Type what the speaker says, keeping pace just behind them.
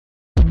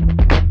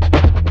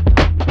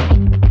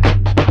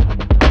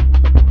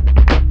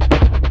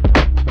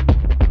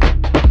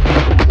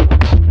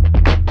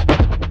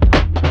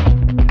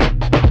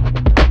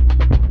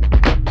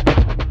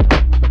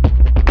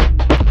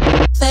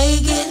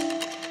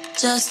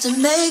just to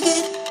make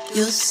it,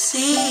 you'll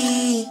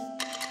see.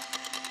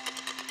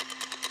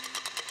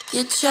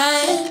 You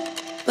try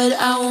it, but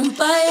I won't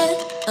buy it,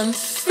 I'm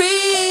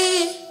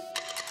free.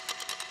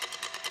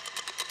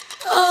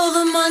 All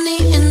the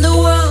money in the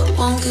world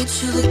won't get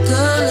you the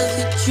girl of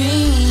your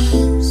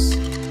dreams.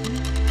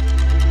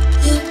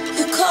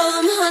 You call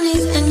them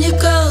honeys and your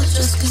girls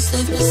just cause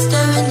they've been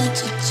staring at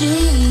your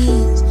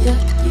jeans. Yeah,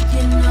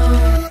 you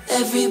know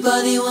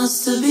everybody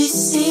wants to be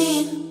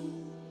seen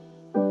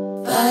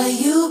by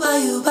you, by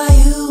you, by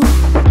you.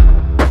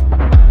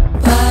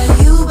 By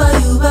you, by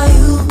you, by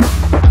you.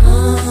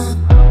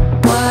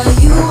 Why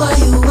you, why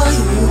you, why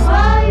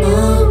you?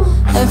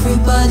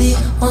 Everybody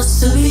wants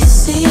to be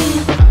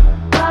seen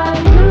by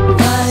you,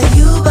 by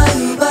you, by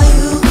you, by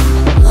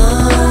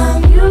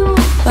you.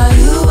 By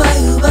you, by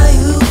you, by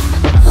you.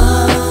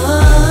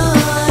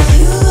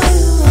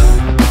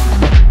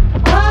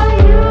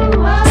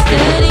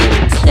 Steady,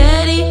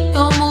 steady,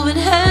 you're moving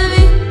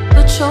heavy,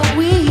 but you're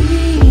weak.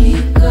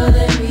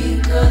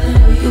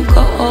 You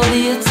got all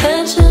the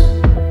attention,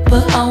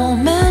 but I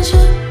won't mention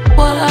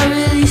what I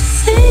really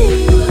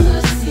see.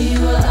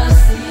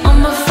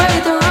 I'm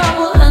afraid the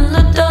rubble and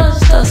the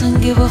dust doesn't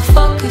give a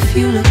fuck if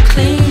you look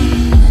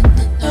clean.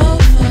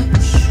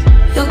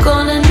 You're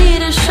gonna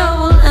need a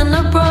shovel and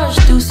a brush,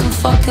 do some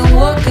fucking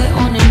work, get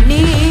on your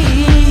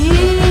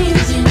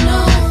knees. You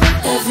know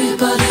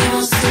everybody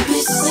wants to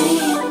be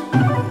seen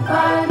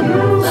by you,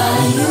 by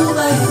you,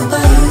 by you,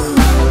 by you.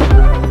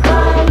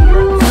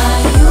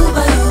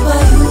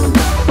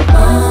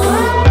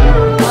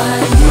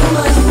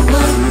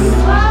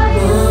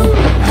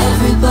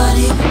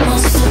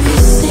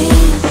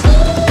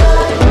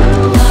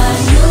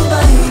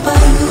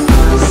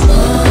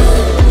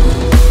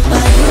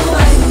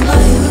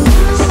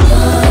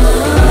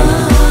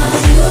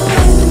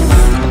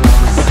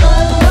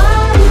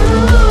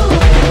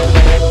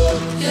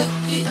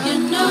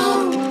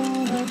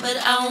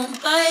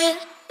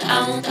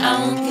 I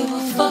won't give a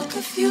fuck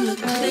if you look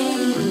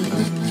clean.